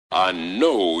I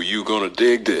know you're gonna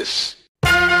dig this.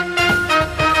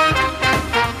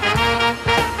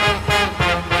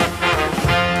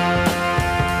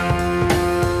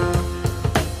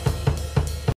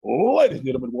 Ladies and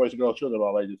gentlemen, boys and girls, children of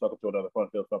all ages, welcome to another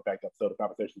fun-filled, fun-packed episode of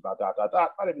Conversations about ...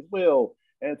 My name is Will,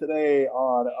 and today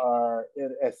on our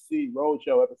NSC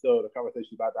Roadshow episode of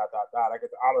Conversations about ... I get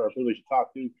the honor and privilege to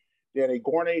talk to Danny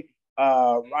Gorny,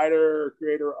 writer,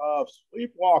 creator of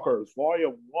Sleepwalkers,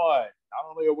 Volume 1. Not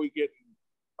only are we getting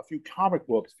a few comic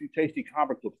books, a few tasty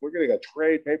comic books, we're getting a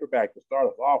trade paperback to start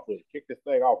us off with, kick this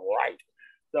thing off right.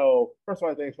 So, first of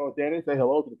all, thanks for Danny. Say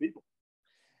hello to the people.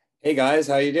 Hey guys,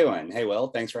 how you doing? Hey Will,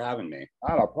 thanks for having me.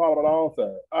 Not a problem at all,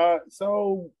 sir.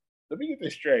 So let me get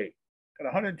this straight.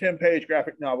 Got a 110-page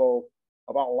graphic novel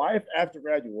about life after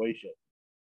graduation.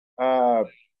 The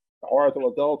horrors of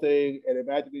adulting and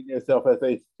imagining yourself as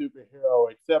a superhero,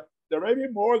 except there may be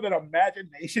more than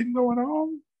imagination going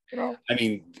on. You know? I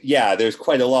mean, yeah, there's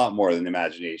quite a lot more than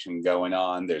imagination going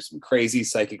on. There's some crazy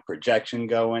psychic projection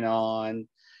going on.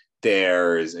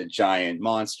 There's a giant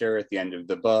monster at the end of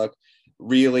the book.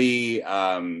 Really,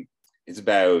 it's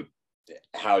about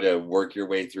how to work your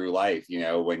way through life, you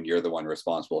know, when you're the one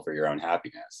responsible for your own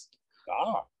happiness.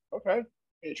 Okay.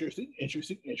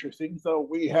 Interesting. So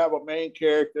we have a main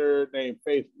character named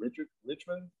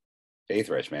Richmond. Faith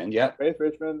Richmond, yeah. Faith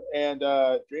Richmond, and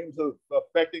dreams of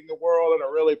affecting the world in a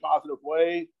really positive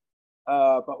way.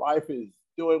 But life is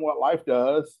doing what life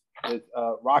does. As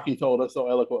Rocky told us so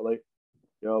eloquently,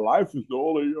 life is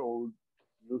only,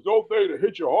 there's no thing that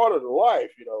hits you harder than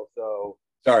life, so.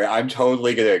 Sorry,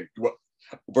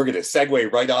 we're gonna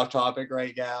segue right off topic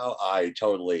right now. I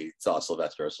totally saw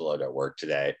Sylvester Stallone at work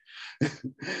today.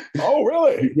 Oh,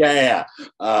 really? Yeah.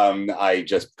 I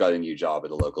just got a new job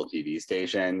at a local TV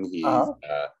station. He's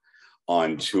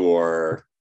on tour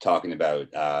talking about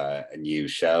a new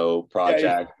show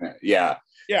project. Yeah.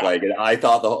 Like, and I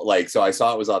thought so I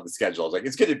saw it was on the schedule. I was like,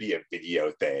 it's gonna be a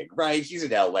video thing, right? He's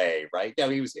in LA, right? No,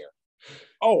 he was here.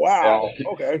 Oh, wow.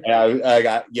 Okay. And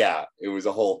it was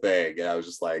a whole thing. And I was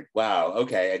just like, wow,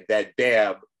 okay. And then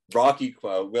bam, Rocky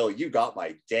quote, Will, you got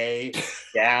my day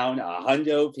down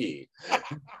 $100p.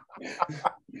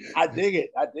 I dig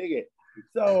it.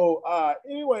 So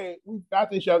anyway, we've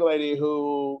got this young lady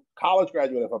who college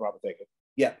graduate, if I'm not mistaken.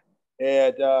 Yeah.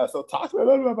 And so talk to me a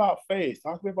little bit about Faith.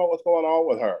 Talk to me about what's going on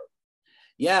with her.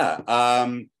 Yeah.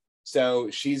 So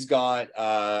she's got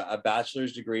a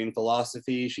bachelor's degree in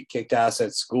philosophy. She kicked ass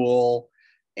at school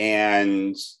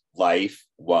and life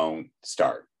won't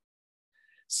start.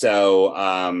 So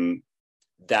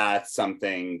that's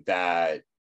something that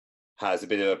has a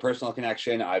bit of a personal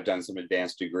connection. I've done some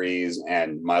advanced degrees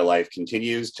and my life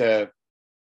continues to,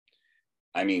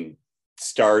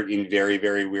 start in very,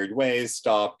 very weird ways,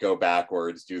 stop, go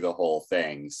backwards, do the whole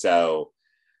thing. So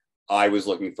I was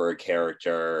looking for a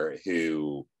character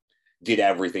who did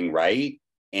everything right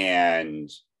and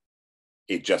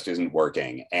it just isn't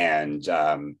working. And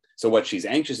so what she's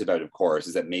anxious about, of course,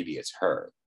 is that maybe it's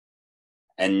her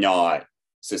and not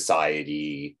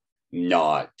society,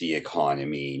 not the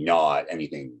economy, not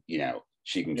anything,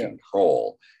 she can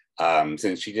control,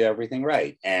 since she did everything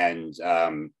right. And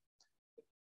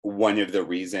one of the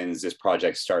reasons this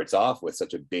project starts off with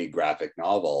such a big graphic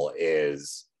novel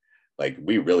is like,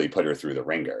 we really put her through the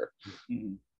ringer,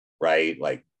 right?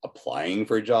 Like, applying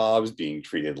for jobs, being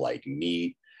treated like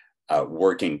meat,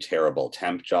 working terrible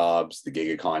temp jobs. The gig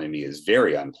economy is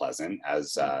very unpleasant,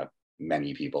 as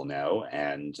many people know,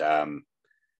 and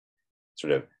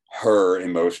sort of her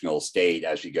emotional state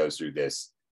as she goes through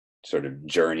this sort of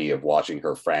journey of watching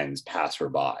her friends pass her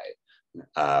by.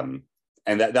 And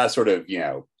that's sort of,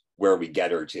 where we get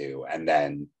her to, and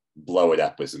then blow it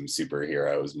up with some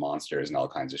superheroes, monsters, and all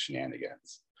kinds of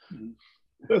shenanigans.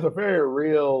 There's a very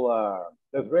real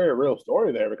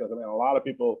story there, because a lot of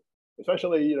people,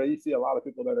 especially you see a lot of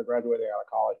people that are graduating out of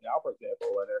college now, for example,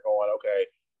 and they're going, okay,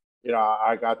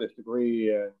 I got this degree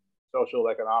in social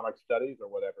economic studies or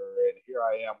whatever, and here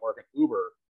I am working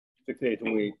Uber 6 days a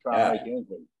week trying to make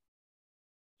ends meet.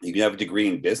 You can have a degree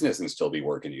in business and still be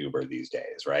working Uber these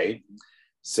days, right?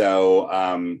 So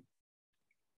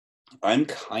I'm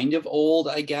kind of old,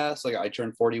 I guess. Like, I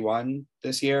turned 41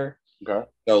 this year. Okay.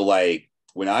 So like,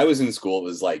 when I was in school, it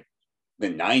was like the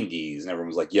 90s and everyone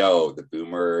was like, yo, the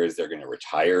boomers, they're going to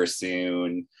retire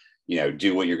soon,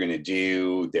 do what you're going to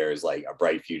do. There's like a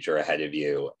bright future ahead of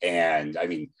you. And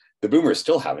the boomers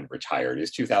still haven't retired.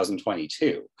 It's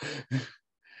 2022,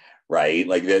 right?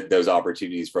 Like those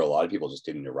opportunities for a lot of people just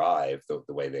didn't arrive the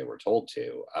way they were told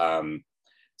to.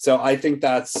 So I think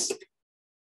that's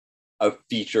a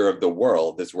feature of the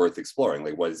world that's worth exploring.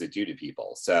 Like, what does it do to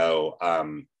people? So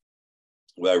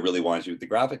what I really wanted to do with the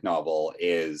graphic novel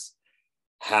is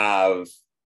have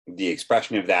the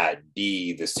expression of that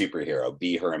be the superhero,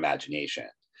 be her imagination.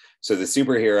 So the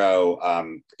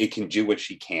superhero, it can do what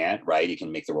she can't, right? It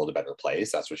can make the world a better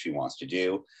place. That's what she wants to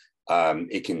do.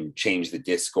 It can change the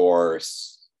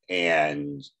discourse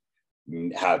and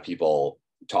have people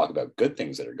talk about good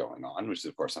things that are going on, which is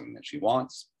of course something that she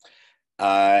wants.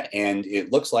 And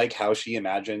it looks like how she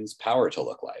imagines power to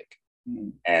look like.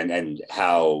 And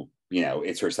how, you know,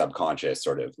 it's her subconscious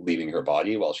sort of leaving her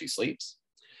body while she sleeps.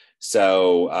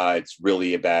 So it's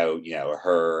really about, you know,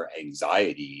 her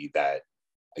anxiety that,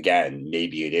 again,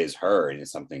 maybe it is her and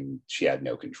it's something she had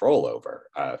no control over.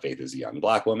 Faith is a young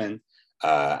Black woman.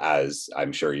 As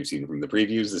I'm sure you've seen from the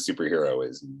previews, the superhero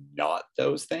is not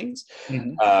those things.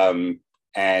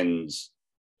 And,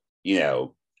 you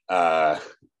know,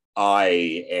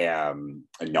 I am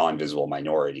a non-visible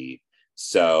minority.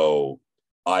 So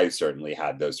I've certainly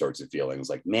had those sorts of feelings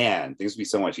like, man, things would be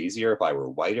so much easier if I were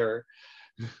whiter.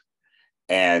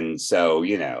 And so,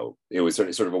 you know, it was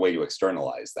sort of a way to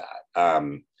externalize that.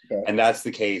 And that's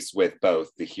the case with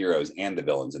both the heroes and the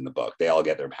villains in the book. They all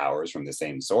get their powers from the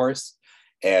same source.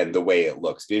 And the way it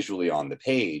looks visually on the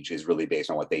page is really based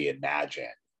on what they imagine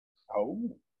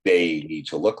they need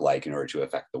to look like in order to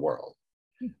affect the world.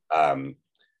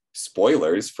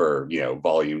 Spoilers for, you know,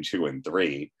 volume 2 and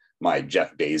 3, my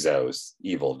Jeff Bezos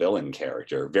evil villain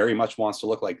character very much wants to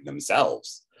look like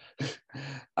themselves.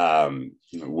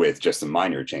 With just some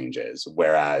minor changes,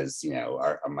 whereas, you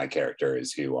know, my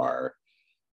characters who are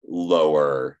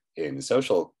lower in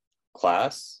social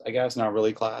class, I guess, not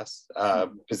really class,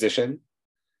 position,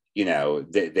 you know,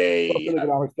 they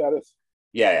economic status,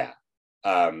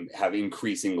 have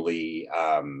increasingly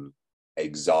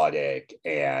exotic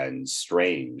and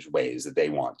strange ways that they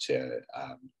want to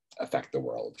affect the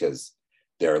world because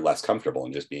they're less comfortable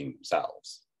in just being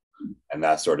themselves. And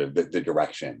that's sort of the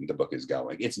direction the book is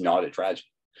going. It's not a tragedy.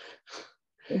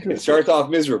 It starts off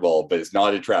miserable, but it's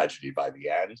not a tragedy by the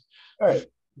end. Hey,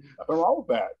 nothing wrong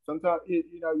with that. Sometimes, you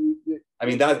know, I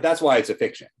mean, that's why it's a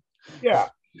fiction. Yeah.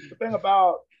 The thing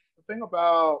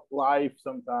about life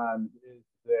sometimes is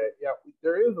that, yeah,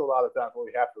 there is a lot of times where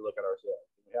we have to look at ourselves.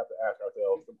 We have to ask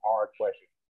ourselves some hard questions.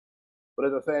 But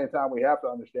at the same time, we have to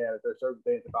understand that there's certain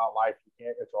things about life we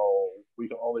can't control. We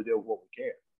can only deal with what we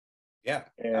can. Yeah,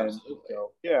 and absolutely.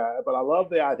 So, yeah, but I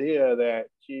love the idea that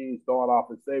she's going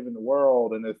off and saving the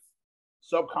world in this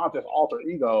subconscious alter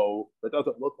ego that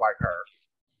doesn't look like her.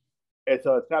 And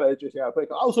so it's kind of interesting. I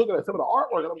was looking at some of the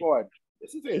artwork and I'm going,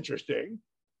 this is interesting.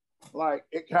 Like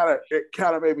it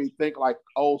kind of made me think like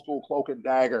old school Cloak and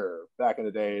Dagger back in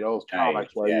the day, those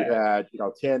comics where you had, you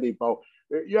know, Tandy Bo.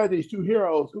 You had these two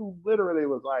heroes who literally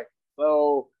was like,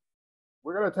 so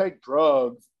we're going to take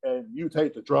drugs and you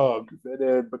take the drugs. And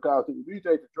then because if you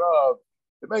take the drugs,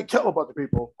 it may kill a bunch of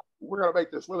people. We're going to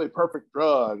make this really perfect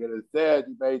drug. And instead,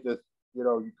 you made this, you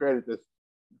know, you created this,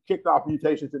 kicked off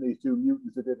mutations in these two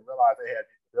mutants that didn't realize they had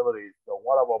these abilities. So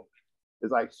one of them is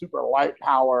like super light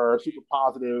power, super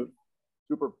positive,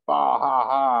 super ha ha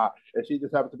ha. And she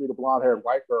just happens to be the blonde haired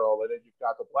white girl. And then you've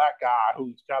got the Black guy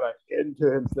who's kind of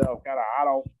into himself, kind of, I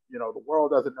don't, you know, the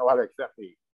world doesn't know how to accept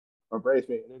me. Embrace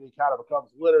me, and then he kind of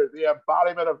becomes literally the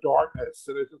embodiment of darkness.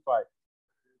 And it's just like,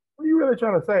 what are you really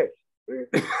trying to say?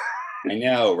 I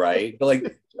know, right? But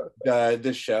like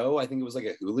the show, I think it was like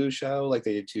a Hulu show. Like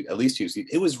they did at least 2 seasons.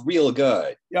 It was real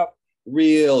good. Yep,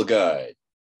 real good.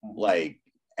 Like,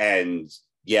 and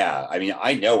yeah, I mean,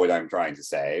 I know what I'm trying to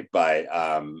say, but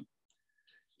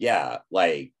yeah,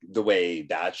 like the way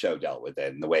that show dealt with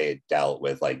it, and the way it dealt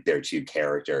with like their two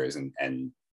characters,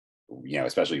 and you know,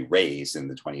 especially race in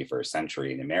the 21st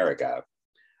century in America,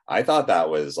 I thought that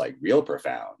was like real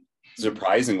profound,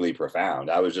 surprisingly profound.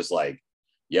 I was just like,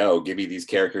 yo, give me these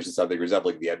characters and something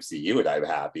resembling the MCU and I'm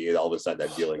happy. And all of a sudden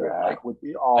I'm dealing with like would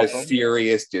be awesome. A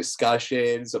serious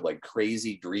discussions of like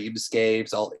crazy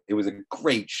dreamscapes. It was a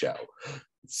great show.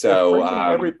 So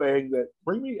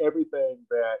bring me everything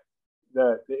that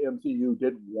the MCU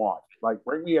didn't want. Like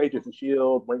bring me Agents of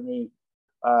S.H.I.E.L.D.,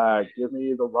 give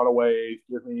me the Runaways,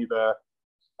 give me the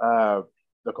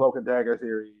Cloak and Dagger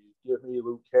series, give me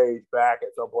Luke Cage back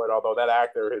at some point, although that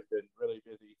actor has been really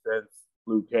busy since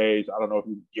Luke Cage. I don't know if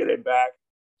you can get him back.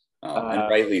 And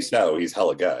rightly so. He's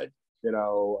hella good. You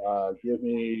know, give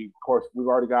me, of course, we've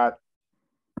already got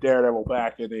Daredevil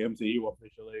back in the MCU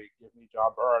officially. Give me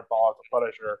John Bernthal as the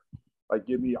Punisher. Like,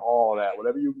 give me all of that.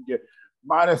 Whatever you can get.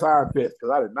 Minus Iron Fist,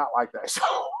 because I did not like that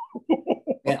show.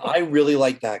 And I really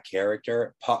like that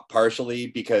character, partially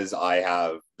because I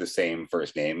have the same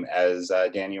first name as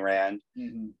Danny Rand.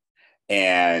 Mm-hmm.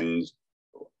 And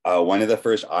One of the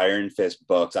first Iron Fist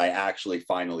books I actually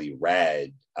finally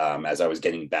read as I was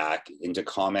getting back into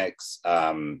comics.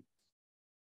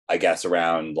 I guess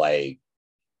around like,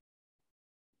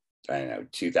 I don't know,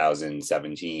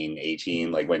 2017,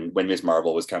 18, like when Miss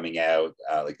Marvel was coming out,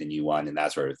 like the new one and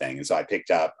that sort of thing. And so I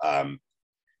picked up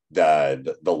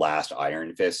the last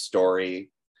Iron Fist story,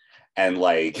 and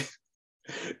like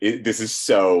this is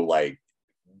so like,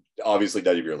 obviously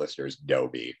none of your listeners know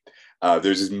me.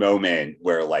 There's this moment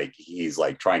where like he's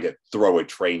like trying to throw a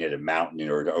train at a mountain in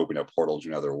order to open a portal to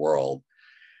another world.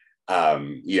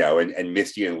 And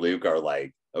Misty and Luke are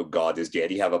like, oh God, does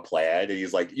Danny have a plan? And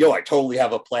he's like, yo, I totally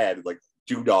have a plan. And like,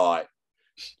 do not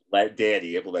let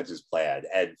Danny implement his plan.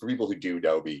 And for people who do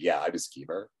know me, yeah, I'm a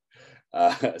schemer.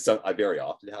 So I very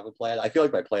often have a plan. I feel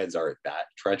like my plans aren't that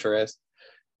treacherous,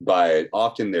 but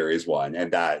often there is one.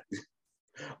 And that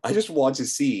I just want to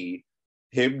see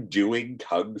him doing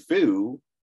kung fu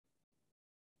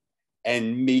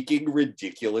and making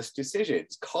ridiculous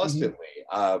decisions constantly.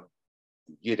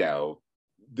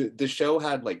 The show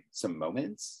had like some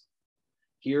moments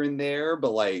here and there,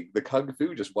 but like the kung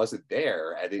fu just wasn't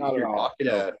there. And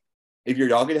if you're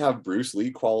not gonna have Bruce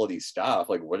Lee quality stuff,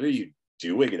 like what are you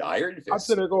doing in Iron Fist? I'm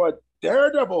sitting there going,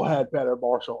 Daredevil had better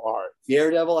martial arts.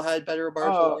 Daredevil had better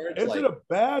martial arts. Into the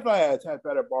Badlands had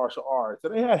better martial arts,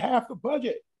 and they had half the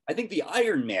budget. I think the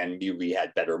Iron Man movie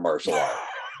had better martial arts.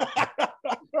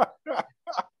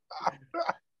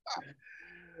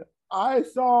 I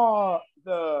saw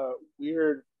the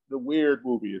weird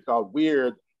movie. It's called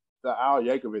Weird, the Al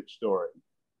Yankovic story.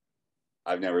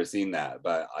 I've never seen that,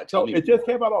 but it just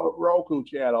came out on Roku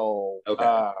channel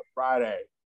Friday,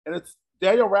 and it's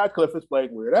Daniel Radcliffe is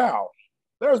playing Weird Al.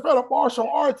 There's better martial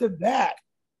arts in that.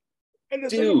 And the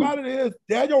thing about it is,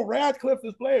 Daniel Radcliffe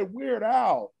is playing Weird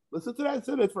Al. Listen to that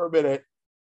sentence for a minute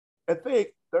and think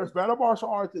there's better martial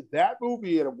arts in that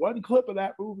movie and one clip of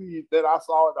that movie that I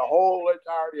saw in the whole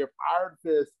entirety of Iron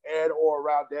Fist and or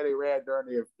around Danny Rand during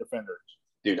the Defenders.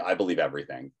 Dude, I believe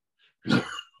everything. I'm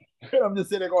just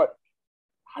sitting there going,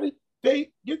 how did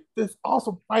they get this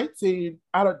awesome fight scene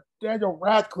out of Daniel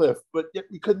Radcliffe, but yet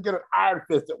we couldn't get an Iron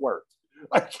Fist that worked?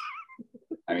 Like,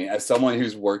 I mean, as someone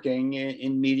who's working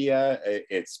in media,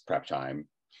 it's prep time.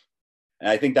 And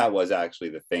I think that was actually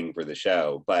the thing for the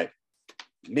show. But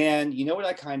man, you know what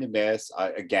I kind of miss?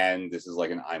 Again, this is like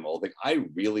an I'm old thing. I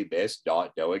really miss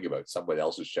not knowing about someone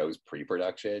else's show's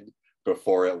pre-production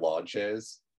before it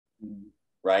launches.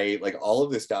 Right? Like all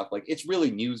of this stuff, like it's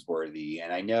really newsworthy.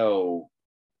 And I know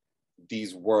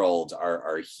these worlds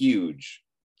are huge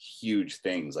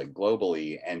things like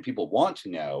globally, and people want to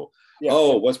know,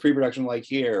 what's pre-production like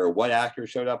here? What actor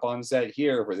showed up on set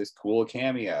here for this cool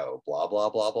cameo? Blah, blah,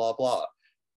 blah, blah, blah.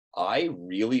 I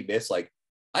really miss, like,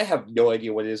 I have no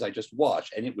idea what it is I just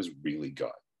watched, and it was really good.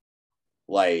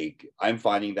 Like, I'm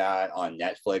finding that on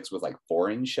Netflix with like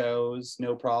foreign shows,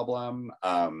 no problem.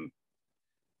 I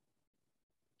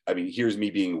mean, here's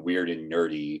me being weird and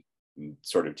nerdy,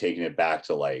 sort of taking it back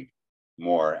to like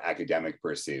more academic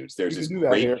pursuits. There's this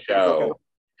great show,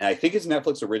 and I think it's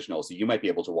Netflix original, so you might be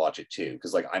able to watch it too,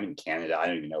 because like I'm in Canada, I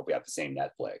don't even know if we have the same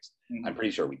Netflix. I'm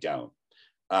pretty sure we don't.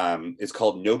 It's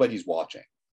called Nobody's Watching.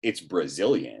 It's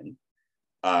Brazilian,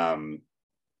 and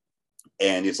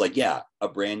it's like, a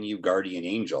brand new guardian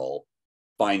angel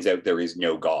finds out there is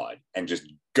no God and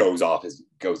just goes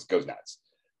nuts.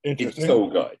 It's so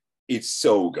good. It's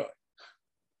so good.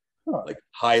 Like,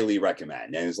 highly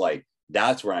recommend. And it's like,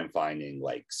 that's where I'm finding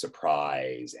like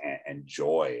surprise and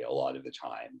joy a lot of the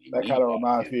time. That kind of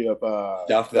reminds me of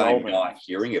stuff that I'm not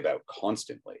hearing about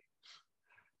constantly.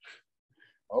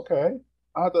 Okay,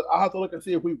 I'll have to look and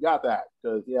see if we've got that,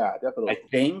 because definitely. I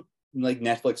think like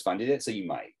Netflix funded it, so you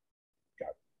might. Got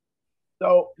it.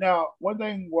 So now, one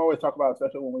thing we always talk about,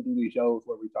 especially when we do these shows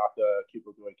where we talk to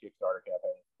people doing Kickstarter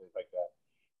campaigns, things like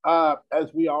that.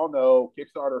 As we all know,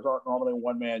 Kickstarters aren't normally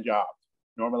one-man jobs.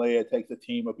 Normally, it takes a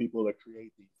team of people to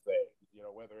create these things.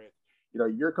 Whether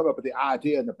it's, you're coming up with the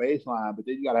idea and the baseline, but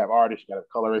then you got to have artists, you got to have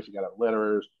colorists, you got to have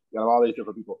letterers, you got to have all these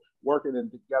different people working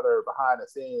together behind the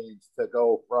scenes to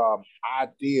go from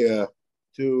idea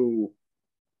to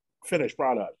finished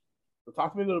product. So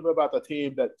talk to me a little bit about the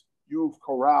team that you've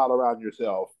corralled around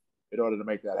yourself in order to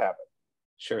make that happen.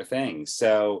 Sure thing.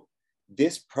 So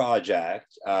this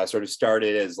project sort of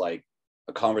started as like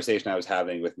a conversation I was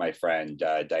having with my friend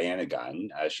Diana Gunn.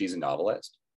 She's a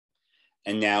novelist,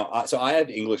 and now so I have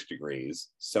English degrees,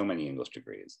 so many English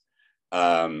degrees,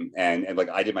 and like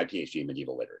I did my PhD in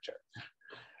medieval literature.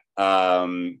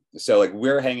 So like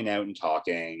we're hanging out and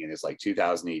talking, and it's like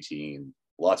 2018.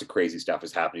 Lots of crazy stuff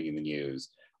is happening in the news.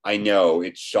 I know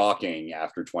it's shocking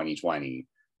after 2020,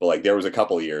 but like there was a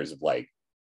couple of years of like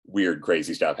weird,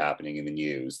 crazy stuff happening in the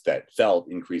news that felt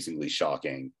increasingly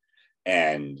shocking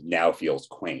and now feels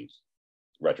quaint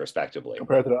retrospectively.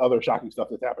 Compared to the other shocking stuff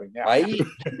that's happening now. Right?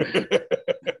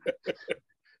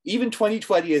 Even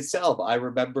 2020 itself, I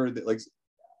remember that like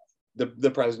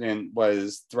the president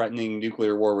was threatening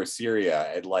nuclear war with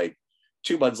Syria, and like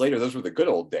 2 months later, those were the good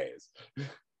old days.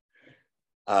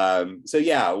 So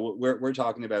yeah, we're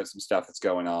talking about some stuff that's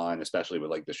going on, especially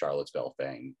with like the Charlottesville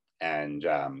thing, and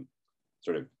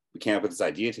sort of we came up with this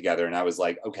idea together. And I was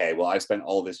like, okay, well, I've spent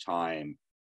all this time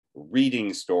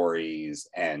reading stories,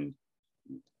 and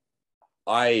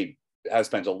I have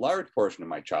spent a large portion of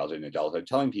my childhood and adulthood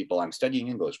telling people I'm studying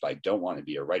English, but I don't want to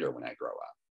be a writer when I grow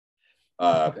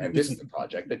up. And this is the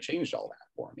project that changed all that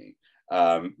for me.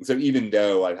 So even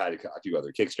though I've had a few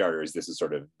other Kickstarters, this is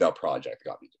sort of the project that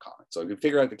got me to comics. So we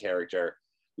figure out the character,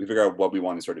 we figure out what we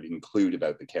want to sort of include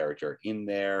about the character in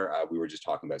there. We were just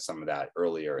talking about some of that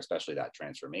earlier, especially that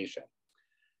transformation.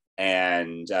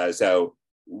 And so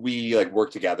we like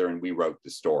worked together and we wrote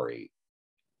the story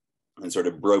and sort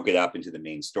of broke it up into the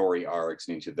main story arcs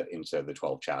and into the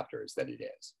 12 chapters that it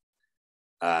is.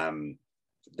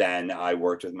 Then I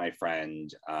worked with my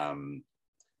friend,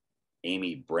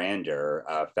 Amy Brander,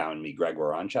 found me Greg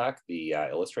Woronchak, the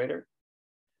illustrator.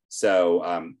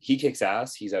 So he kicks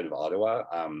ass. He's out of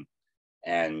Ottawa.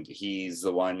 And he's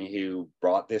the one who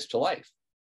brought this to life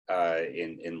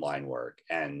in line work.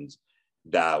 And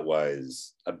that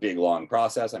was a big, long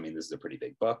process. I mean, this is a pretty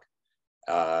big book.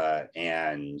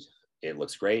 And it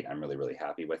looks great. I'm really, really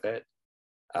happy with it.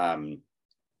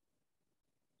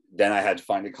 Then I had to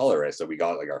find a colorist. So we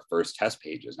got like our first test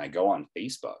pages, and I go on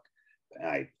Facebook and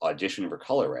I auditioned for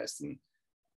colorists, and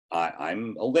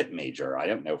I'm a lit major. I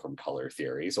don't know from color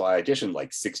theory. So I auditioned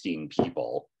like 16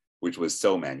 people, which was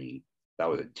so many. That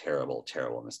was a terrible,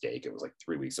 terrible mistake. It was like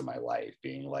 3 weeks of my life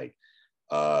being like,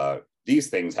 these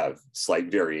things have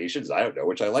slight variations. I don't know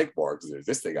which I like more, because there's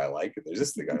this thing I like and there's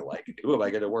this thing I like. Who am I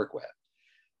going to work with?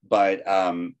 But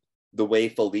the way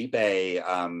Felipe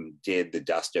did the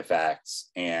dust effects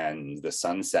and the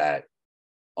sunset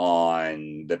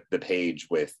on the page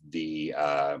with the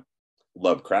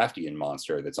Lovecraftian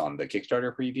monster that's on the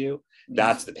Kickstarter preview,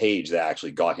 that's the page that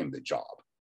actually got him the job.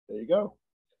 There you go.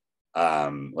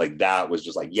 Like that was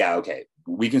just like, yeah, okay,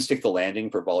 we can stick the landing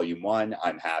for volume 1.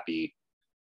 I'm happy.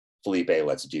 Felipe,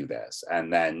 let's do this.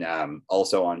 And then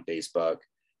also on Facebook,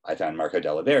 I found Marco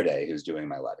Della Verde, who's doing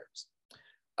my letters.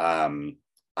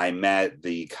 I met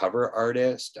the cover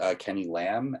artist, Kenny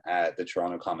Lamb, at the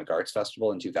Toronto Comic Arts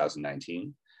Festival in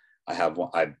 2019.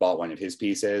 I bought one of his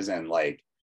pieces, and like,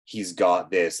 he's got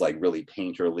this like really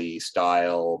painterly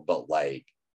style, but like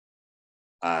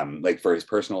for his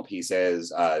personal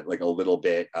pieces, like a little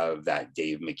bit of that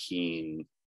Dave McKean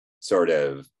sort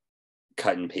of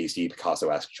cut and pasty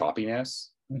Picasso-esque choppiness.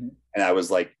 Mm-hmm. And I was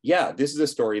like, yeah, this is a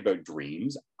story about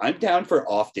dreams. I'm down for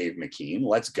off Dave McKean.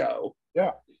 Let's go.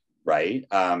 Yeah. Right.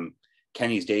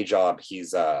 Kenny's day job,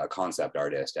 he's a concept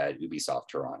artist at Ubisoft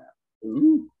Toronto.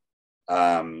 Ooh.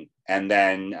 And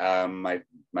then my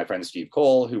friend Steve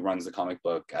Cole, who runs the Comic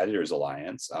Book Editors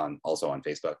Alliance, also on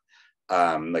Facebook.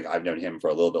 Like I've known him for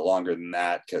a little bit longer than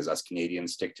that, because us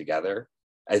Canadians stick together.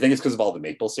 I think it's because of all the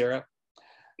maple syrup.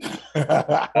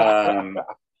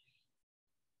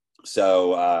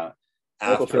 So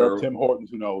maple after syrup, Tim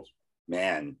Hortons, who knows?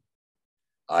 Man,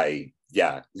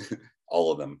 yeah. All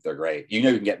of them, they're great. You know,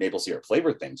 you can get maple syrup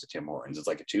flavored things at Tim Hortons. It's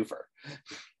like a twofer.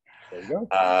 There you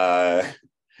go.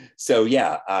 So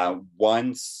yeah,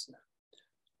 once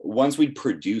we'd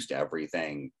produced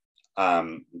everything,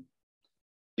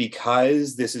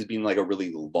 because this has been like a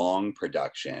really long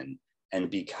production, and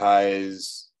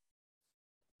because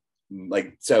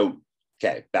like, so,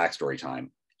 okay, backstory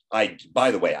time.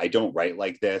 By the way, I don't write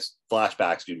like this.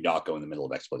 Flashbacks do not go in the middle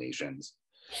of explanations.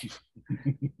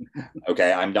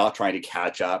 Okay, I'm not trying to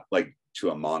catch up like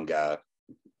to a manga.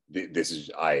 This is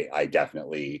I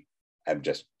definitely have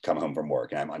just come home from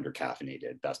work and I'm under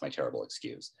caffeinated. That's my terrible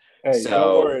excuse. Hey,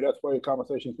 don't worry, that's why your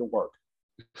conversations can work.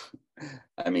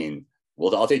 I mean,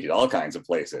 well, I'll take you to all kinds of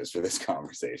places for this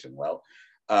conversation. Well,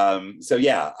 so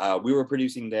yeah, we were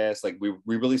producing this, like we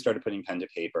really started putting pen to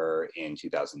paper in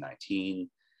 2019.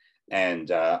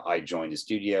 And I joined a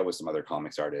studio with some other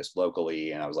comics artists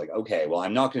locally. And I was like, okay, well,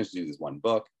 I'm not going to do this one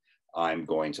book. I'm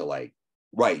going to like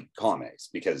write comics,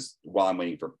 because while I'm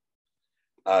waiting for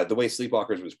the way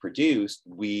Sleepwalkers was produced,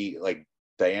 we like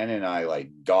Diana and I like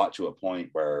got to a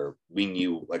point where we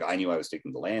knew, like I knew I was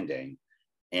sticking the landing,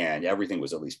 and everything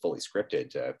was at least fully scripted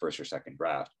to first or second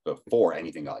draft before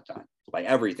anything got done. By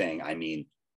everything, I mean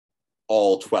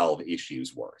all 12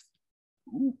 issues worth.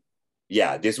 Ooh.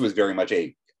 Yeah, this was very much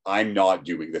I'm not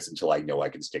doing this until I know I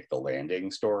can stick the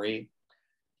landing story,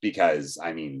 because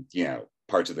I mean, you know,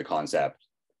 parts of the concept,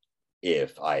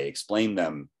 if I explain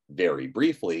them very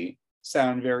briefly,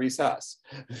 sound very sus.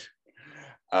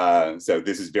 So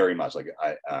this is very much like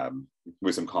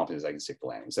with some confidence I can stick the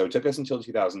landing. So it took us until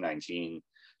 2019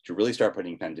 to really start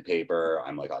putting pen to paper.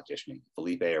 I'm like auditioning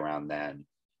Felipe around then.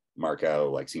 Marco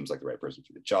like seems like the right person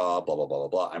for the job, blah, blah, blah, blah,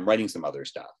 blah. I'm writing some other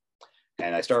stuff.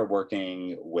 And I started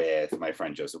working with my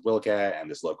friend Joseph Wilke and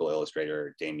this local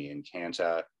illustrator, Damien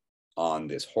Canta, on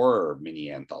this horror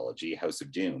mini anthology, House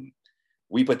of Doom.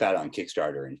 We put that on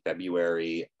Kickstarter in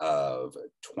February of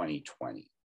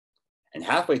 2020. And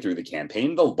halfway through the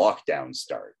campaign, the lockdowns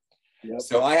start. Yep.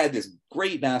 So I had this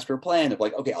great master plan of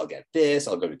like, okay, I'll get this,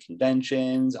 I'll go to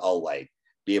conventions, I'll like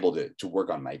be able to work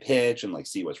on my pitch and like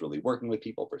see what's really working with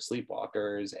people for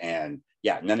Sleepwalkers. And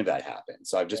yeah, none of that happened.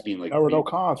 So I've just been like, there were no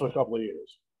cons for a couple of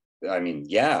years. I mean,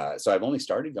 yeah. So I've only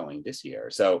started going this year.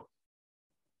 So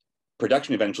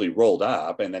production eventually rolled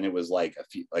up, and then it was like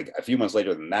a few months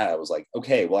later than that, I was like,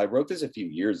 okay, well, I wrote this a few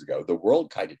years ago. The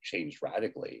world kind of changed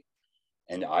radically,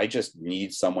 and I just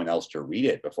need someone else to read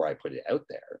it before I put it out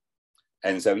there.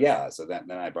 And so yeah, so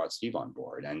then I brought Steve on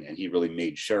board, and he really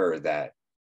made sure that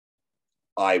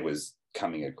I was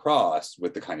coming across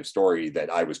with the kind of story that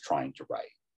I was trying to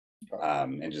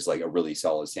write, and just like a really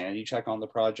solid sanity check on the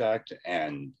project.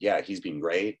 And yeah, he's been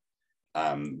great.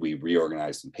 We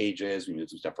reorganized some pages, we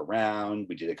moved some stuff around,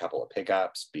 we did a couple of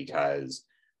pickups because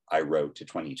I wrote to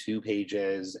 22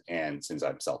 pages, and since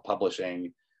I'm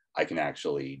self-publishing, I can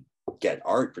actually get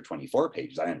art for 24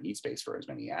 pages. I don't need space for as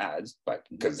many ads, but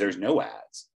because there's no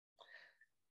ads.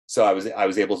 So I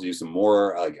was able to do some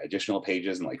more like additional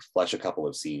pages and like flesh a couple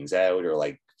of scenes out, or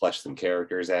like flesh some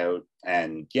characters out.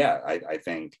 And yeah, I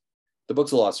think the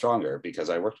book's a lot stronger because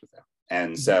I worked with them.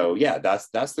 And so yeah,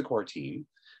 that's the core team.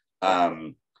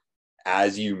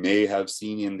 As you may have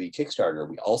seen in the Kickstarter,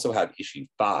 we also have issue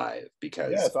 5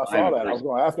 because yes, I saw that. I was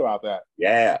going to ask about that.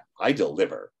 Yeah, I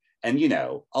deliver. And you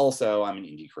know, also I'm an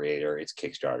indie creator. It's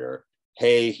Kickstarter.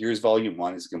 Hey, here's volume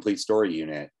 1. It's a complete story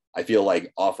unit. I feel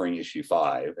like offering issue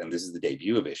 5, and this is the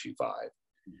debut of issue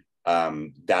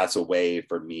 5. That's a way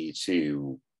for me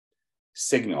to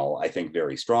signal, I think,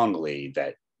 very strongly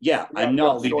that, yeah, I'm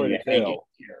not leaving you hanging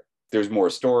here. There's more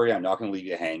story. I'm not going to leave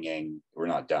you hanging. We're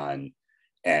not done.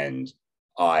 And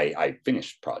I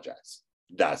finished projects.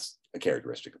 That's a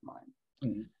characteristic of mine.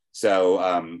 Mm-hmm.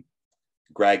 So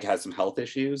Greg has some health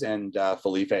issues, and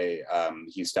Felipe,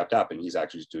 he stepped up, and he's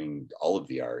actually just doing all of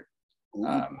the art.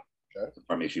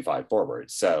 From issue 5 forward.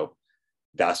 So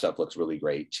that stuff looks really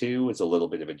great too. It's a little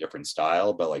bit of a different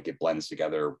style, but like it blends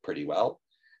together pretty well.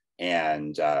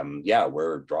 And yeah,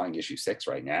 we're drawing issue 6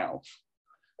 right now.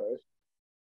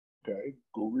 Okay.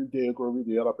 Groovy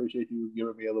deal. I appreciate you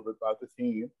giving me a little bit about the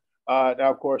team. Now,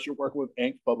 of course, you're working with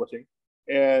Ink Publishing.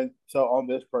 And so on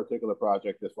this particular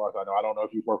project, as far as I know, I don't know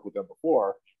if you've worked with them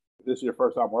before. Is this your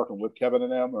first time working with Kevin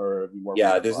and them, or have you worked with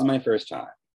them? This is my first time.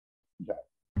 Okay.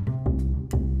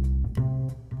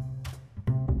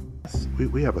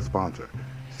 We have a sponsor.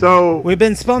 So we've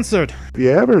been sponsored. Have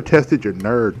you ever tested your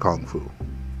nerd kung fu?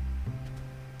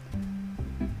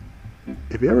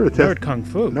 If you ever tested nerd kung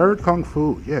fu? Nerd kung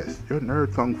fu, yes, your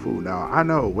nerd kung fu. Now I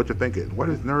know what you're thinking. What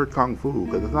is nerd kung fu?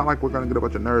 Because it's not like we're gonna get a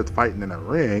bunch of nerds fighting in a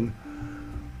ring.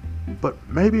 But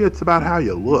maybe it's about how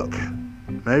you look.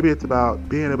 Maybe it's about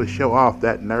being able to show off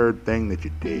that nerd thing that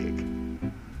you dig.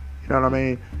 You know what I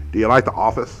mean? Do you like The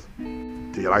Office?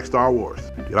 Do you like Star Wars?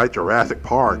 Do you like Jurassic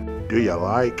Park? Do you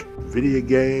like video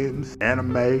games,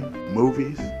 anime,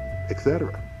 movies,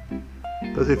 etc.?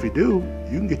 Because if you do,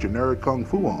 you can get your nerd kung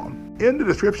fu on. In the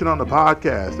description on the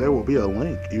podcast, there will be a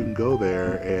link. You can go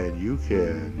there and you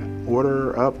can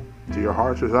order up to your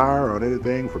heart's desire on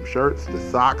anything from shirts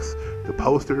to socks to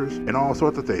posters and all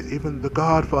sorts of things, even The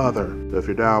Godfather. So if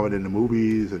you're down with in the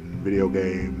movies and video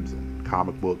games and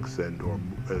comic books and or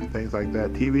things like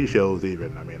that, TV shows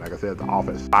even. I mean, like I said, The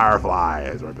Office, Firefly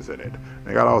is represented.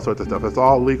 They got all sorts of stuff. It's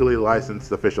all legally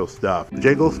licensed official stuff.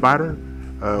 Jingle, Spider,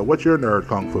 what's your nerd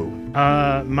kung fu?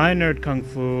 My nerd kung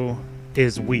fu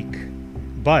is weak,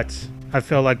 but I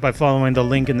feel like by following the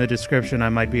link in the description, I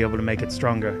might be able to make it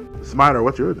stronger. Smider,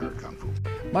 what's your nerd kung fu?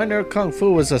 My nerd kung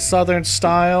fu is a southern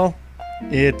style.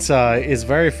 It is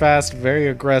very fast, very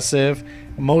aggressive.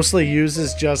 Mostly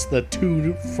uses just the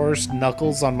 2 first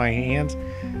knuckles on my hand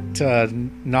to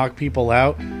knock people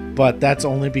out, but that's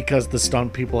only because the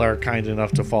stunt people are kind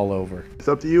enough to fall over. It's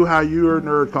up to you how your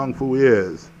nerd kung fu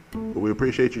is. But we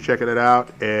appreciate you checking it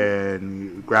out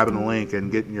and grabbing the link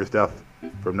and getting your stuff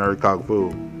from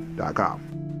nerdkungfu.com.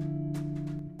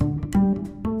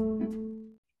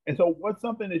 And so, what's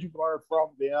something that you've learned from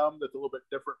them that's a little bit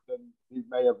different than you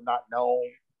may have not known,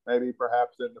 maybe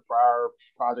perhaps in the prior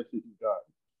projects that you've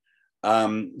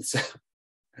done? So,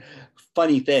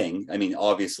 funny thing, I mean,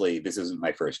 obviously, this isn't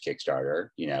my first Kickstarter.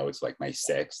 You know, it's like my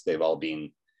sixth. They've all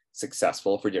been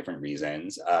successful for different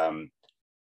reasons.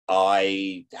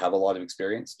 I have a lot of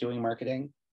experience doing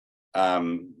marketing,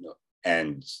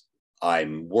 and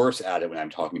I'm worse at it when I'm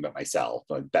talking about myself,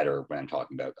 but better when I'm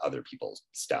talking about other people's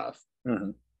stuff.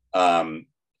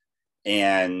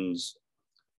 And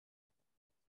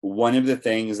one of the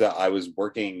things that I was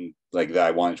working, like that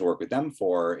I wanted to work with them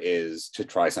for, is to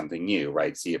try something new,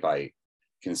 right? See if I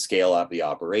can scale up the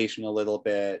operation a little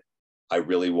bit. I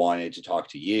really wanted to talk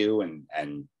to you and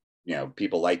you know,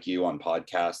 people like you on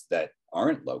podcasts that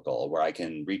aren't local, where I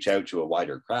can reach out to a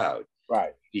wider crowd.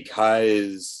 Right.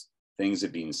 Because things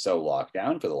have been so locked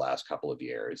down for the last couple of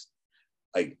years.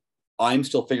 Like, I'm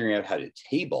still figuring out how to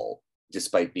table,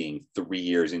 despite being 3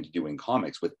 years into doing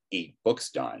comics with 8 books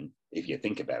done, if you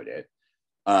think about it.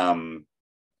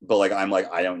 But like, I'm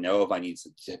like, I don't know if I need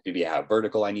to be how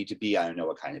vertical I need to be. I don't know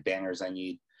what kind of banners I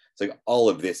need. It's like all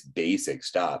of this basic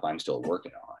stuff I'm still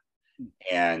working on.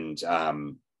 And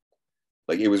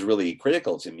like, it was really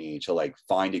critical to me to like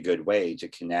find a good way to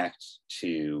connect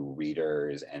to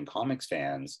readers and comics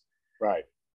fans, right,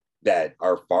 that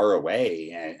are far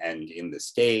away and in the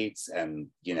States, and,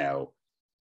 you know,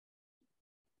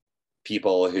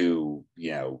 people who,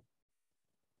 you know,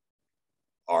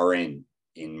 aren't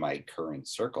in my current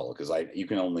circle, because you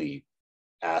can only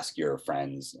ask your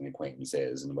friends and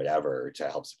acquaintances and whatever to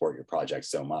help support your project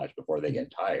so much before they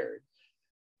get tired.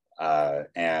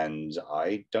 And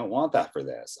I don't want that for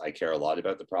this. I care a lot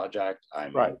about the project.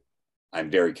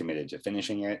 I'm very committed to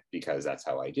finishing it, because that's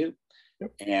how I do.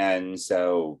 Yep. And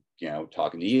so, you know,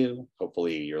 talking to you,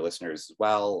 hopefully your listeners as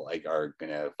well, like, are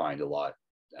gonna find a lot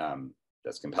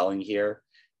that's compelling here.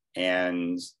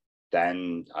 And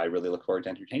then I really look forward to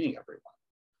entertaining everyone.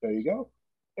 There you go.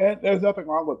 And there's nothing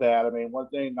wrong with that. I mean, one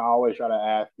thing I always try to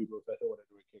ask people, especially when they're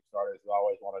doing Kickstarters, is I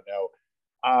always want to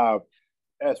know,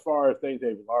 as far as things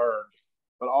they've learned,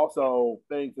 but also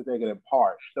things that they can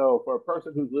impart. So for a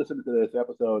person who's listening to this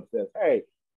episode says, hey,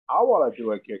 I want to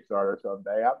do a Kickstarter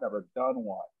someday. I've never done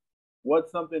one.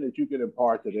 What's something that you can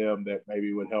impart to them that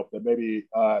maybe would help them, maybe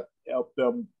help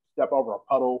them step over a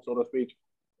puddle, so to speak,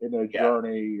 in their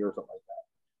journey or something like that?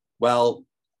 Well,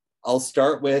 I'll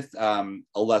start with a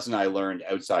lesson I learned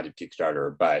outside of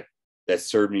Kickstarter, but that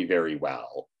served me very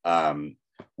well,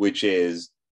 which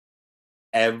is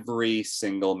every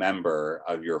single member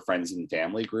of your friends and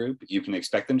family group, you can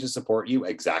expect them to support you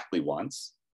exactly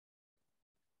once.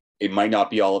 It might not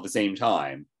be all at the same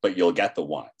time, but you'll get the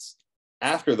once.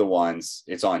 After the once,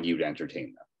 it's on you to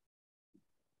entertain them.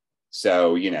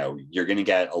 So, you know, you're going to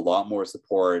get a lot more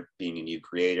support being a new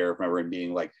creator. Remember, and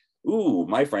being like, ooh,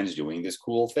 my friend's doing this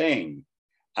cool thing,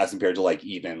 as compared to like,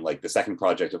 even like the second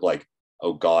project of like,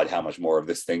 oh God, how much more of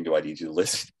this thing do I need to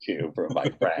listen to from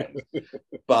my friends?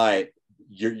 But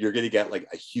you're going to get like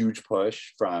a huge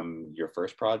push from your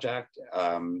first project,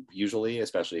 usually,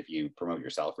 especially if you promote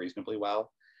yourself reasonably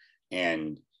well.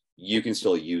 And you can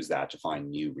still use that to find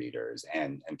new readers,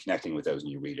 and connecting with those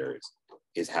new readers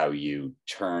is how you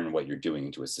turn what you're doing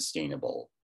into a sustainable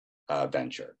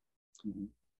venture. Mm-hmm.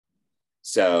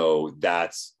 So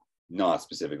that's not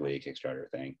specifically a Kickstarter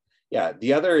thing. Yeah,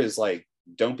 the other is like,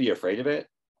 don't be afraid of it.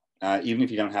 Even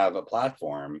if you don't have a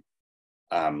platform,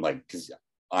 like, because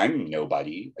I'm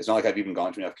nobody. It's not like I've even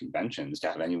gone to enough conventions to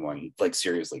have anyone like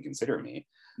seriously consider me.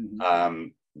 Mm-hmm.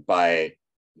 But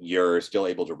you're still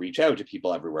able to reach out to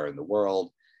people everywhere in the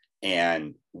world,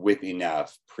 and with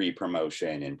enough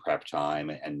pre-promotion and prep time,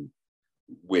 and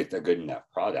with a good enough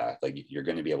product, like, you're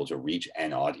going to be able to reach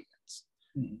an audience.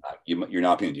 Mm-hmm. You're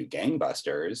not going to do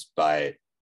gangbusters, but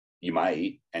you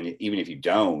might. And even if you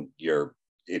don't,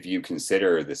 if you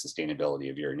consider the sustainability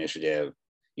of your initiative,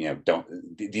 you know,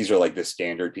 these are like the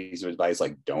standard piece of advice,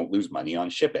 like, don't lose money on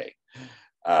shipping.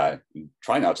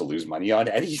 Try not to lose money on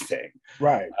anything.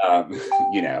 Right.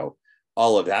 You know,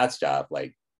 all of that stuff.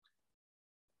 Like,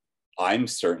 I'm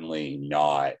certainly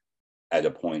not at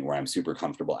a point where I'm super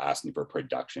comfortable asking for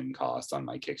production costs on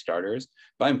my Kickstarters,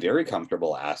 but I'm very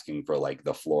comfortable asking for like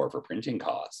the floor for printing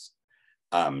costs,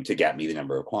 to get me the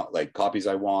number of copies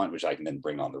I want, which I can then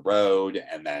bring on the road.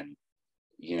 And then,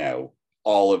 you know,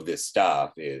 all of this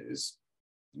stuff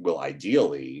will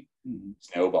ideally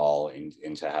snowball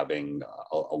into having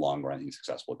a long-running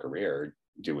successful career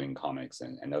doing comics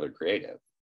and other creative.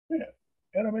 Yeah.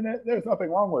 And I mean, there's nothing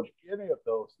wrong with any of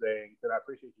those things. And I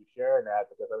appreciate you sharing that,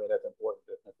 because I mean, that's important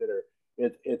to consider.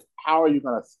 It's how are you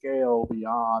going to scale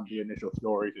beyond the initial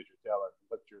stories that you're telling?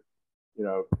 you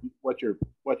know, what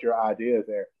your idea is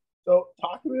there. So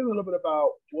talk to me a little bit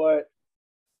about what,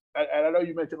 and I know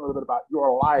you mentioned a little bit about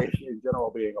your life in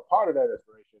general being a part of that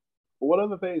inspiration, but what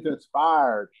other things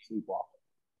inspired Sleepwalker?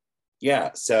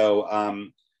 Yeah, so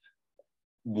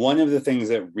one of the things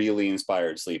that really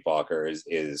inspired Sleepwalkers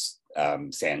is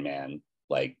Sandman.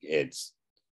 Like, it's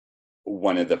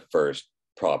one of the first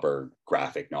proper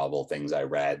graphic novel things I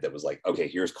read that was like, okay,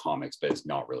 here's comics, but it's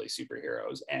not really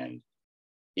superheroes, and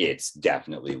it's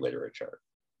definitely literature.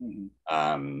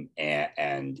 Mm-hmm.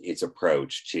 And its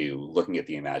approach to looking at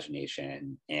the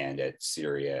imagination and at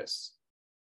serious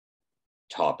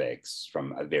topics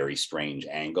from a very strange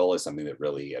angle is something that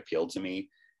really appealed to me.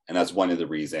 And that's one of the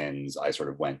reasons I sort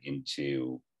of went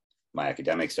into my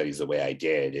academic studies the way I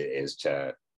did, is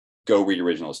to go read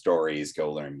original stories,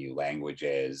 go learn new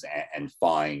languages, and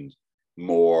find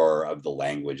more of the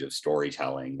language of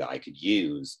storytelling that I could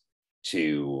use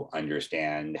to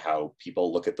understand how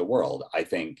people look at the world. I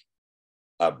think,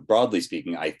 broadly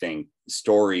speaking, I think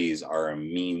stories are a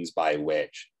means by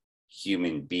which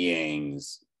human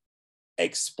beings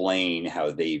explain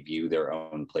how they view their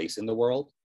own place in the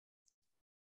world.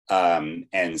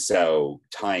 And so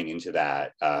tying into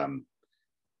that,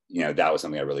 that was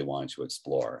something I really wanted to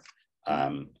explore.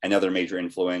 Another major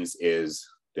influence is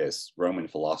this Roman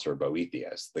philosopher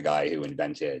Boethius, the guy who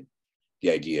invented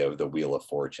the idea of the Wheel of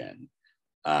Fortune.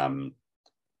 The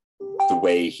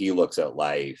way he looks at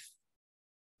life,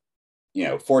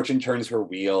 fortune turns her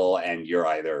wheel, and you're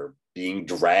either being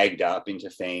dragged up into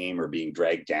fame or being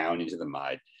dragged down into the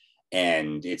mud,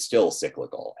 and it's still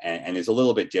cyclical. And it's a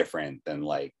little bit different than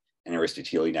like an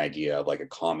Aristotelian idea of like a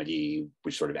comedy,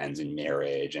 which sort of ends in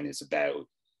marriage and it's about,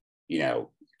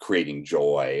 creating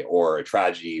joy, or a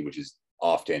tragedy, which is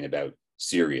often about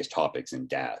serious topics and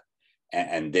death.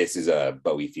 And this is a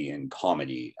Boethian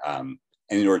comedy. And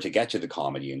in order to get to the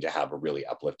comedy and to have a really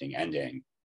uplifting ending,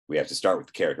 we have to start with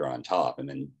the character on top and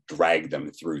then drag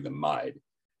them through the mud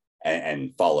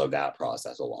and follow that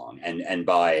process along. And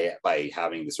by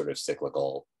having this sort of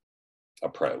cyclical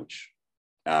approach,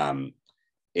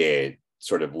 it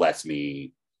sort of lets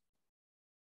me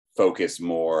focus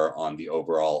more on the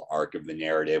overall arc of the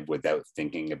narrative without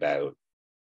thinking about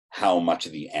how much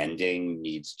of the ending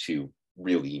needs to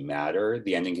really matter.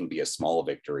 The ending can be a small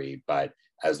victory, but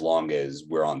as long as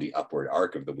we're on the upward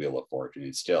arc of the Wheel of Fortune,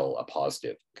 it's still a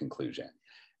positive conclusion.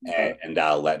 And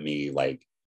that'll let me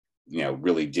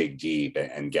really dig deep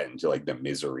and get into like the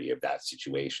misery of that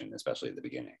situation, especially at the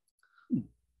beginning.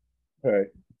 Okay.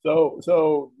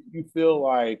 So you feel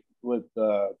like with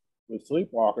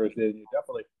Sleepwalkers, then you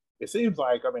definitely, it seems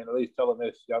like, at least telling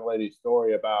this young lady's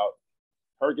story about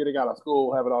her getting out of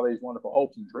school, having all these wonderful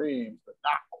hopes and dreams, but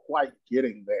not quite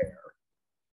getting there,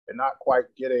 and not quite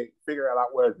figuring out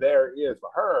where there is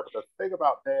for her. But the thing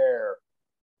about there,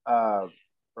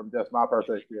 from just my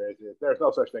personal experience, is there's no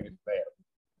such thing as there,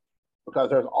 because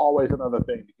there's always another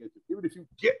thing to get to. Even if you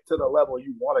get to the level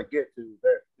you want to get to,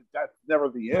 that's never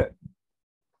the end.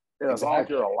 And as long as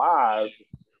you're alive,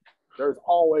 there's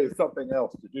always something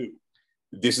else to do.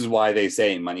 This is why they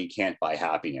say money can't buy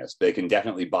happiness, but it can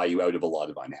definitely buy you out of a lot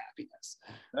of unhappiness.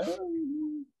 A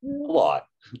lot.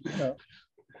 Yeah.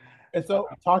 And so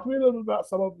talk to me a little bit about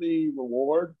some of the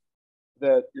rewards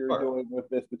that you're doing with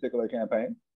this particular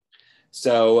campaign.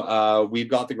 So we've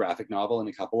got the graphic novel in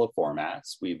a couple of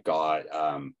formats. We've got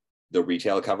the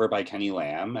retail cover by Kenny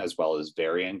Lamb, as well as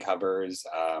variant covers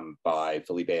by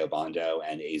Felipe Obando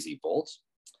and AZ Bolt,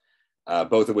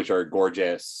 both of which are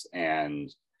gorgeous and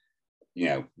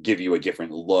give you a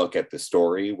different look at the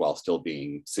story while still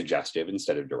being suggestive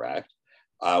instead of direct.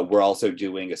 We're also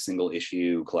doing a single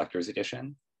issue collector's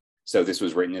edition. So this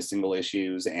was written as single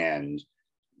issues, and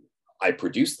I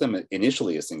produced them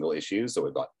initially as single issues. So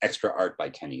we've got extra art by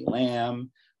Kenny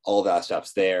Lamb, all that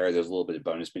stuff's there. There's a little bit of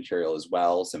bonus material as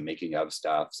well, some making of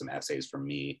stuff, some essays from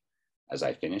me as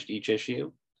I finished each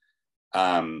issue.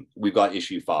 We've got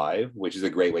issue 5, which is a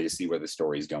great way to see where the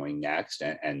story's going next,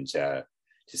 and to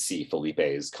see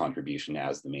Felipe's contribution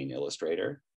as the main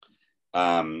illustrator.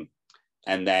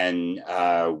 And then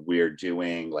we're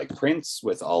doing like prints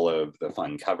with all of the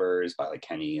fun covers by like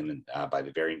Kenny and by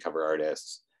the variant cover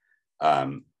artists.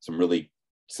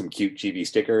 Some cute chibi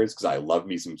stickers, because I love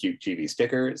me some cute chibi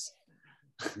stickers.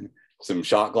 Some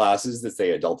shot glasses that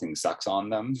say adulting sucks on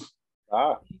them.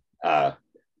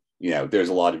 There's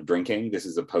a lot of drinking. This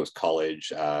is a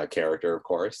post-college character, of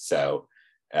course. So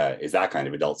is that kind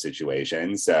of adult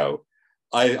situation. So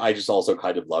I just also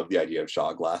kind of love the idea of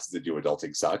shot glasses that do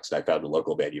adulting sucks. And I found a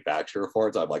local manufacturer for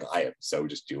it. So I'm like, I am so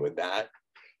just doing that.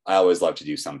 I always love to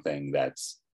do something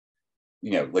that's,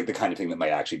 like the kind of thing that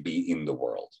might actually be in the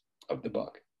world of the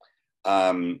book.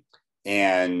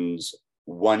 And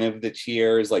one of the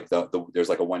tiers, like there's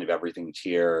like a one of everything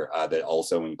tier that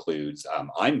also includes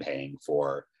I'm paying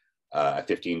for a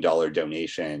 $15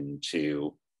 donation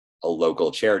to a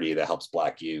local charity that helps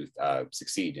Black youth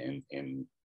succeed in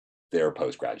their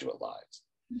postgraduate lives.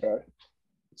 Okay.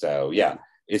 So yeah,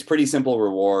 it's pretty simple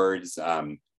rewards.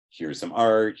 Here's some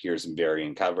art, here's some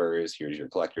variant covers, here's your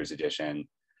collector's edition,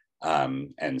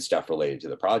 and stuff related to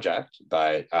the project.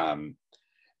 But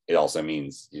it also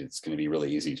means it's going to be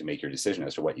really easy to make your decision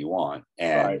as to what you want.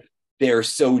 And they're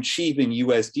so cheap in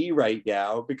USD right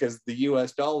now because the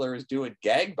US dollar is doing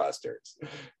gangbusters.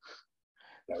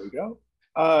 There we go.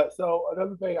 So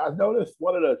another thing, I noticed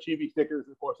one of the chibi stickers,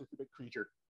 of course, is the big creature.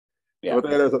 Yeah. But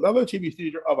then there's another chibi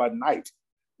sticker of a knight.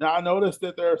 Now, I noticed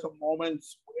that there are some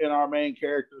moments in our main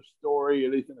character's story,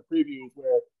 at least in the previews,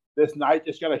 where this knight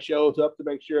just kind of shows up to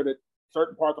make sure that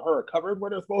certain parts of her are covered where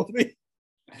they're supposed to be.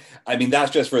 I mean,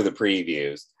 that's just for the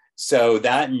previews. So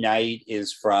that knight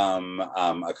is from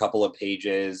a couple of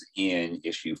pages in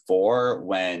issue 4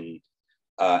 when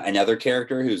another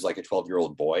character who's like a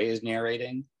 12-year-old boy is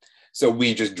narrating. So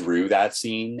we just drew that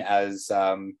scene as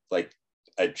like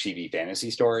a chibi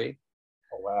fantasy story.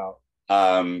 Oh, wow.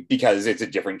 Because it's a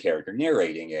different character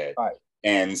narrating it. Right.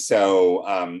 And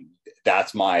so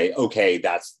that's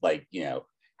that's like, you know,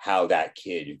 how that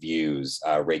kid views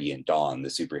Radiant Dawn, the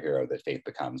superhero that Faith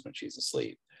becomes when she's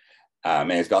asleep.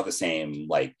 And it's got the same,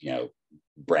 like, you know,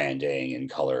 branding and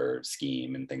color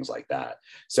scheme and things like that.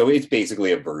 So it's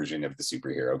basically a version of the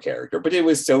superhero character, but it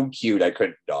was so cute, I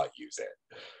could not use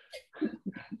it.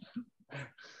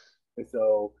 And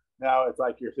so now it's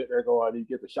like you're sitting there going, you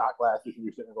get the shot glasses and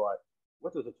you're sitting there going,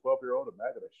 what does a 12-year-old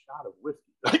imagine a shot of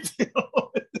whiskey?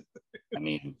 I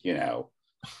mean, you know,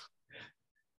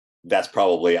 that's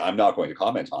probably, I'm not going to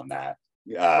comment on that.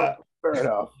 Fair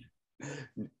enough.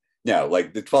 No,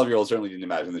 like the 12-year-old certainly didn't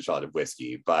imagine the shot of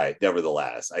whiskey, but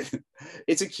nevertheless,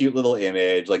 it's a cute little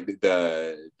image. Like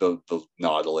the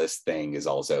Nautilus thing is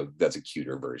also, that's a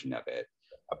cuter version of it.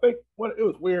 I think it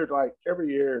was weird, like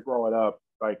every year growing up,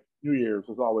 like New Year's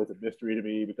was always a mystery to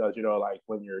me because, you know, like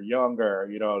when you're younger,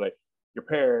 you know, like your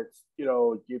parents, you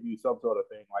know, give you some sort of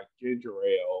thing like ginger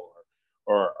ale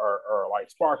or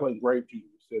like sparkling grape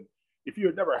juice. And if you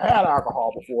had never had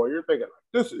alcohol before, you're thinking, like,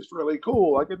 this is really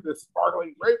cool. I get this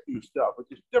sparkling grape juice stuff,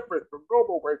 which is different from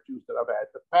normal grape juice that I've had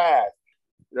in the past.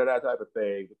 You know, that type of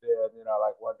thing. But then, you know,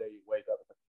 like one day you wake up and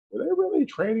think, were they really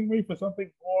training me for something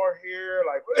more here?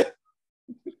 Like,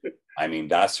 I mean,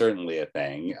 that's certainly a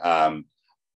thing.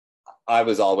 I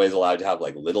was always allowed to have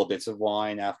like little bits of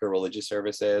wine after religious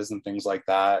services and things like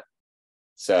that.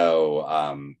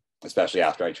 So, especially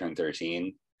after I turned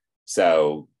 13.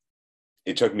 So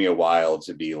it took me a while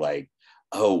to be like,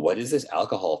 oh, what is this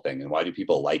alcohol thing? And why do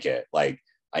people like it? Like,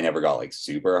 I never got like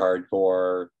super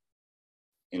hardcore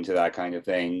into that kind of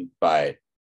thing, but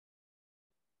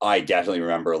I definitely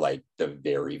remember like the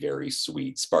very, very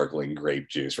sweet sparkling grape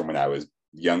juice from when I was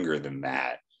younger than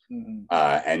that. mm-hmm.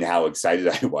 And how excited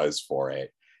I was for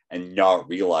it, and not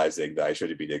realizing that I should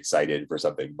have been excited for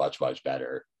something much, much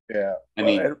better. Yeah. I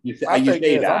mean, you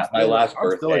say that.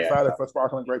 I'm still excited for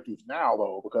sparkling grape juice now,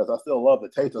 though, because I still love the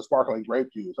taste of sparkling grape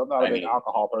juice. I'm not a big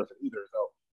alcohol person either, so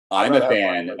I'm a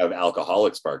fan of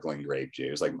alcoholic sparkling grape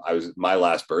juice. Like my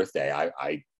last birthday,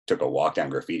 I took a walk down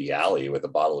Graffiti Alley with a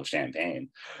bottle of champagne,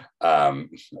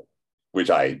 which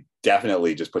I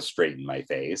definitely just put straight in my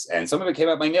face. And some of it came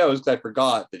out my nose because I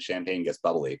forgot that champagne gets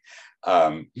bubbly.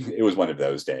 It was one of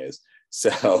those days.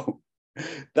 So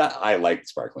that I like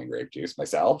sparkling grape juice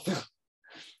myself.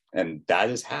 And that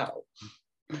is how.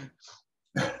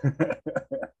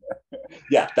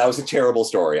 Yeah, that was a terrible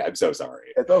story. I'm so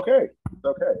sorry. It's okay. It's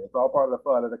okay. It's all part of the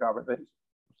fun of the conversation.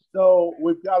 So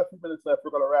we've got a few minutes left.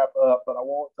 We're going to wrap up, but I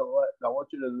want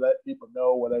you to let people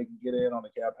know where they can get in on the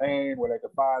campaign, where they can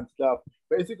find stuff.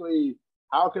 Basically,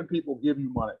 how can people give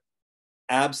you money?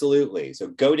 Absolutely. So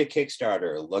go to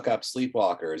Kickstarter, look up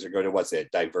Sleepwalkers, or go to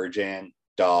Divergent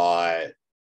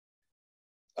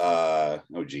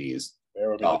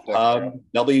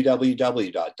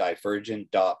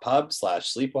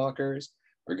www.divergent.pub/Sleepwalkers,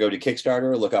 or go to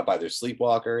Kickstarter, look up either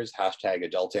Sleepwalkers,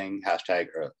 #adulting,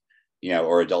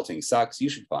 or adulting sucks. You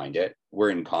should find it.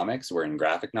 We're in comics, we're in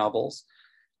graphic novels.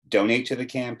 Donate to the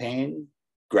campaign,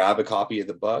 grab a copy of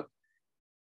the book,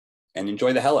 and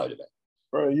enjoy the hell out of it.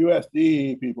 For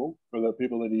USD people, for the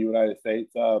people in the United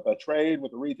States, the trade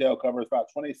with the retail cover is about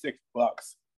 $26.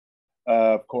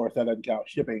 Of course, that doesn't count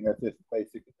shipping. That's just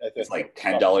basic. It's like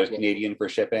 $10 Canadian for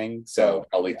shipping, so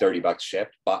probably $30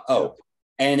 shipped. But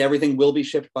and everything will be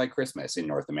shipped by Christmas in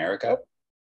North America.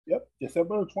 Yep.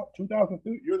 December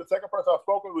 2002. You're the second person I've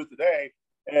spoken with today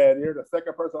And you're the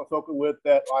second person I'm spoken with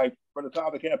that, like, for the time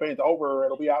the campaign's over,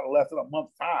 it'll be out in less than a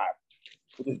month's time,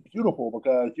 which is beautiful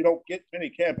because you don't get many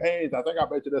campaigns. I think I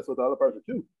mentioned this with the other person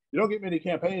too. You don't get many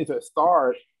campaigns that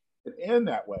start and end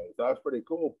that way. So that's pretty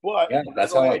cool. But yeah,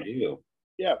 that's how I do.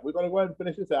 Yeah, we're going to go ahead and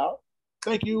finish this out.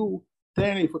 Thank you,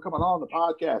 Danny, for coming on the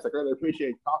podcast. I greatly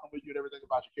appreciate talking with you and everything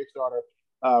about your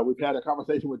Kickstarter. We've had a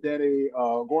conversation with Danny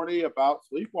Gorny about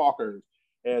Sleepwalkers.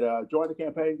 And join the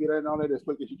campaign, get in on it as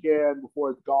quick as you can before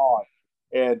it's gone.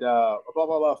 And above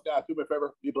all else, guys, do me a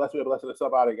favor, be blessed with a blessing of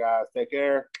somebody, guys. Take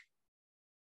care.